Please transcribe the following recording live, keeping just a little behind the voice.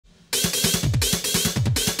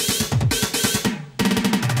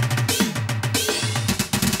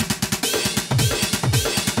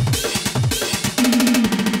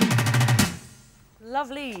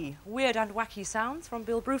and wacky sounds from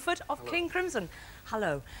Bill Bruford of King Crimson.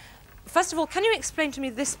 Hello. First of all, can you explain to me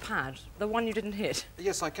this pad, the one you didn't hit?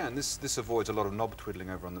 Yes, I can. This avoids a lot of knob twiddling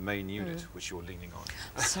over on the main unit, which you're leaning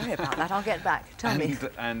on. Sorry about that, I'll get back. Tell me.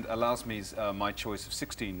 And allows me my choice of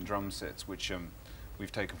 16 drum sets, which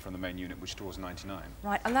we've taken from the main unit, which draws 99.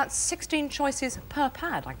 Right, and that's 16 choices per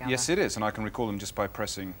pad, I gather? Yes, it is, and I can recall them just by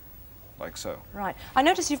pressing like so. Right. I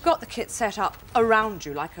notice you've got the kit set up around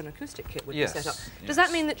you, like an acoustic kit would be set up. Does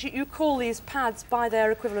that mean that you call these pads by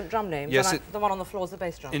their equivalent drum names? Yes. The one on the floor is the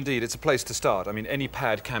bass drum? Indeed, it's a place to start. I mean, any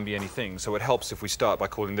pad can be anything, so it helps if we start by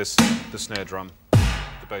calling this the snare drum,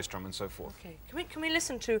 the bass drum, and so forth. Okay. Can we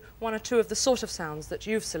listen to one or two of the sort of sounds that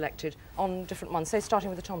you've selected on different ones, say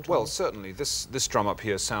starting with the tom-tom? Well, certainly. This drum up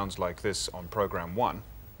here sounds like this on program 1.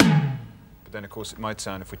 But then, of course, it might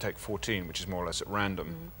sound, if we take 14, which is more or less at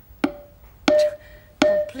random,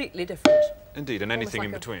 completely different. Indeed, and anything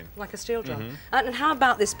in between. Like a steel drum. And how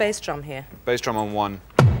about this bass drum here? Bass drum on 1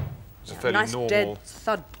 is a fairly nice normal... dead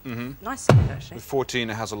thud. Nice sound, actually. With 14,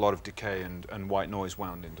 it has a lot of decay and white noise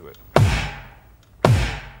wound into it.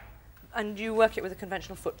 And you work it with a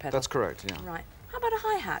conventional foot pedal? That's correct, yeah. Right. How about a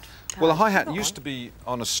hi-hat? Well, a hi-hat used to be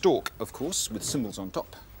on a stalk, of course, with cymbals on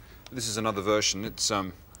top. This is another version. It's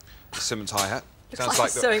a Simmons hi-hat. Sounds like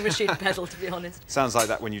a sewing machine pedal, to be honest. Sounds like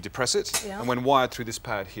that when you depress it. Yeah. And when wired through this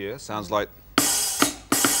pad here, sounds like...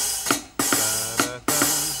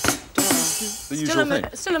 the usual thing.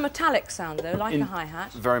 Still a metallic sound, though, like a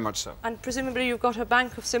hi-hat. Very much so. And presumably you've got a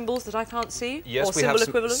bank of cymbals that I can't see? Yes, or we have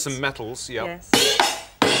equivalents? some metals, yeah. Yes.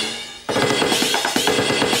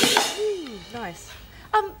 Nice.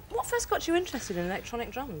 What first got you interested in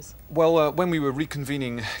electronic drums? Well, when we were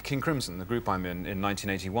reconvening King Crimson, the group I'm in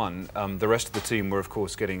 1981, the rest of the team were, of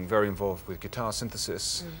course, getting very involved with guitar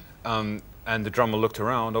synthesis. And the drummer looked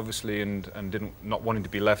around, obviously, and not wanting to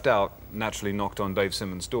be left out, naturally knocked on Dave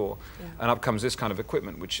Simmons' door. Yeah. And up comes this kind of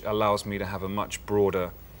equipment, which allows me to have a much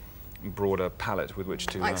broader palette with which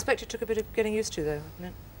to... I expect it took a bit of getting used to, though, didn't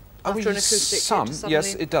it? After an acoustic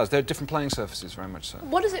yes, it does. There are different playing surfaces, very much so.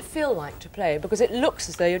 What does it feel like to play? Because it looks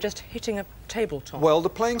as though you're just hitting a tabletop. Well,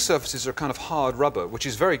 the playing surfaces are kind of hard rubber, which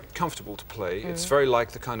is very comfortable to play. It's very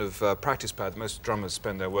like the kind of practice pad most drummers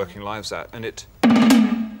spend their working lives at, and it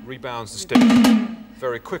rebounds the stick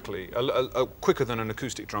very quickly, quicker than an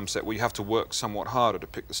acoustic drum set where you have to work somewhat harder to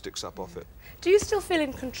pick the sticks up off it. Do you still feel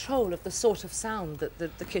in control of the sort of sound that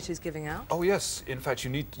the kit is giving out? Oh yes, in fact you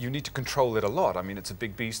need to control it a lot. I mean, it's a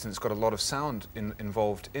big beast and it's got a lot of sound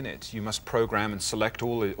involved in it. You must program and select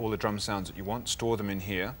all the drum sounds that you want, store them in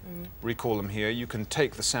here, recall them here. You can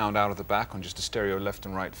take the sound out of the back on just a stereo left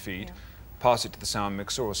and right feed, pass it to the sound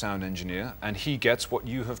mixer or sound engineer, and he gets what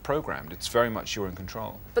you have programmed. It's very much you're in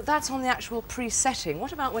control. But that's on the actual pre-setting.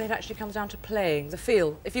 What about when it actually comes down to playing, the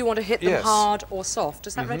feel? If you want to hit them hard or soft,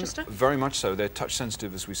 does that register? Very much so. They're touch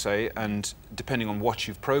sensitive, as we say, and depending on what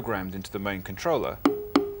you've programmed into the main controller,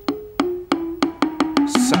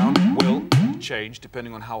 sound will change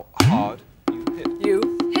depending on how hard you hit.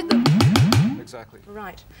 You hit them. Exactly.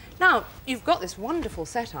 Right. Now, you've got this wonderful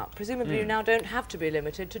setup. Presumably you now don't have to be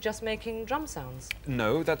limited to just making drum sounds.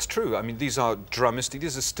 No, that's true. I mean, these are drumistic.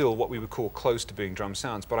 These are still what we would call close to being drum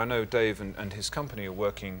sounds, but I know Dave and his company are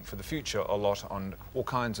working for the future a lot on all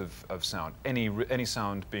kinds of sound, any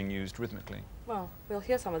sound being used rhythmically. Well, we'll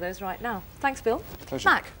hear some of those right now. Thanks, Bill. Pleasure.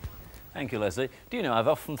 Mac. Thank you, Lesley. Do you know, I've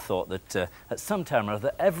often thought that at some time or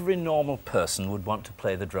other, every normal person would want to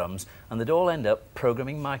play the drums, and they'd all end up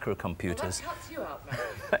programming microcomputers. Well, that cuts you out, Mac.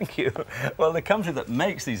 Thank you. Well, the company that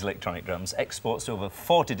makes these electronic drums exports to over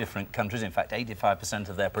 40 different countries, in fact 85%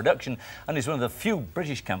 of their production, and is one of the few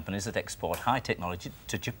British companies that export high technology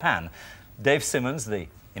to Japan. Dave Simmons, the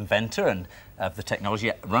inventor and of the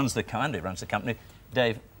technology, runs the company.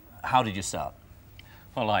 Dave, how did you start?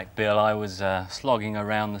 Well, like Bill, I was slogging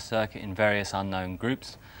around the circuit in various unknown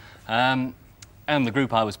groups. And the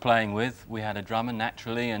group I was playing with, we had a drummer,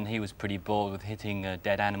 naturally, and he was pretty bored with hitting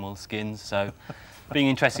dead animal skins. So, being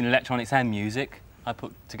interested in electronics and music, I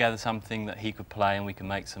put together something that he could play and we can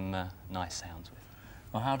make some nice sounds with.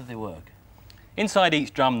 Well, how do they work? Inside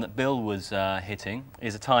each drum that Bill was hitting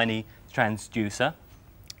is a tiny transducer.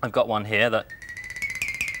 I've got one here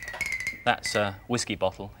that's a whiskey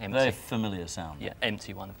bottle, empty. Very familiar sound. Yeah,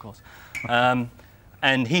 empty one, of course.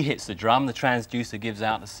 And he hits the drum, the transducer gives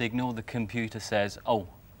out a signal, the computer says, oh,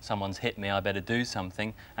 someone's hit me, I better do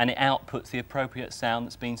something, and it outputs the appropriate sound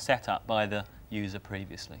that's been set up by the user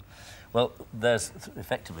previously. Well, there's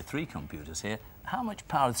effectively 3 computers here. How much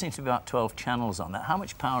power? There seems to be about 12 channels on that. How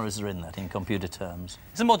much power is there in that in computer terms?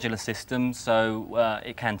 It's a modular system, so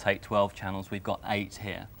it can take 12 channels. We've got 8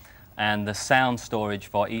 here. and the sound storage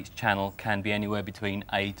for each channel can be anywhere between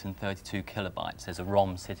 8 and 32 kilobytes. There's a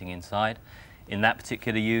ROM sitting inside. In that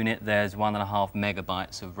particular unit, there's 1.5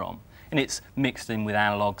 megabytes of ROM, and it's mixed in with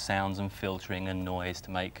analog sounds and filtering and noise to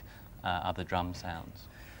make other drum sounds.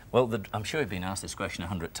 Well, I'm sure you've been asked this question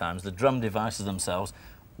 100 times. The drum devices themselves,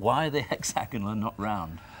 why are they hexagonal and not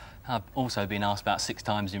round? I've also been asked about 6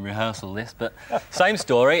 times in rehearsal this, but same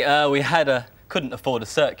story. We couldn't afford a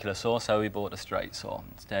circular saw, so we bought a straight saw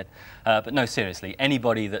instead. But no, seriously,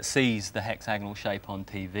 anybody that sees the hexagonal shape on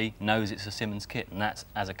TV knows it's a Simmons kit, and that's,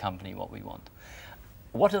 as a company, what we want.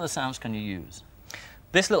 What other sounds can you use?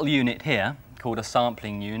 This little unit here, called a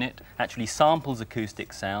sampling unit, actually samples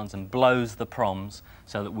acoustic sounds and blows the proms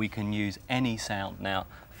so that we can use any sound now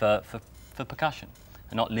for percussion,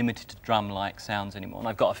 and not limited to drum-like sounds anymore. And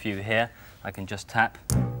I've got a few here. I can just tap.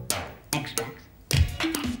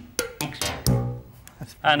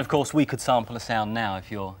 And of course, we could sample a sound now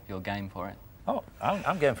if you're game for it. Oh,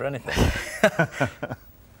 I'm game for anything.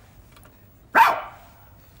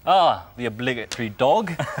 Ah, the obligatory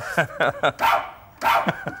dog.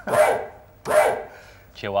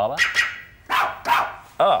 Chihuahua.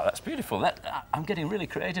 Oh, that's beautiful. I'm getting really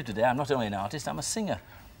creative today. I'm not only an artist, I'm a singer.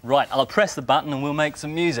 Right, I'll press the button and we'll make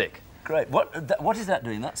some music. Great. What is that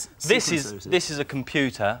doing? That's this is a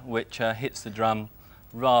computer which hits the drum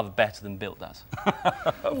rather better than Bill does.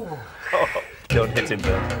 Oh, don't hit him,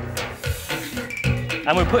 Bill.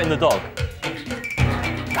 And we're putting the dog.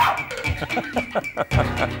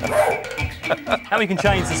 And we can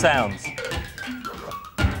change the sounds.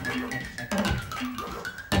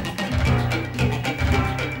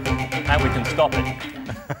 And we can stop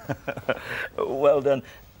it. Well done.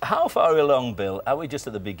 How far are we along, Bill? Are we just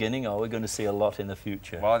at the beginning, or are we going to see a lot in the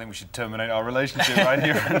future? Well, I think we should terminate our relationship right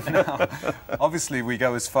here and now. Obviously, we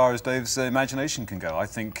go as far as Dave's imagination can go. I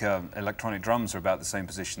think electronic drums are about the same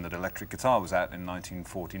position that electric guitar was at in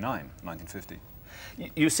 1949, 1950.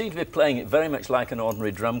 You seem to be playing it very much like an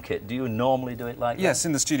ordinary drum kit. Do you normally do it like that? Yes,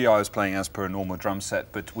 in the studio I was playing as per a normal drum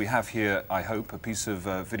set, but we have here, I hope, a piece of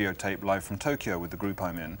videotape live from Tokyo with the group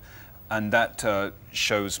I'm in. And that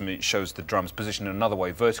shows the drums positioned in another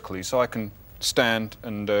way, vertically, so I can stand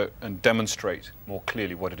and demonstrate more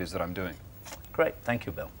clearly what it is that I'm doing. Great, thank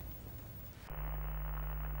you, Bill.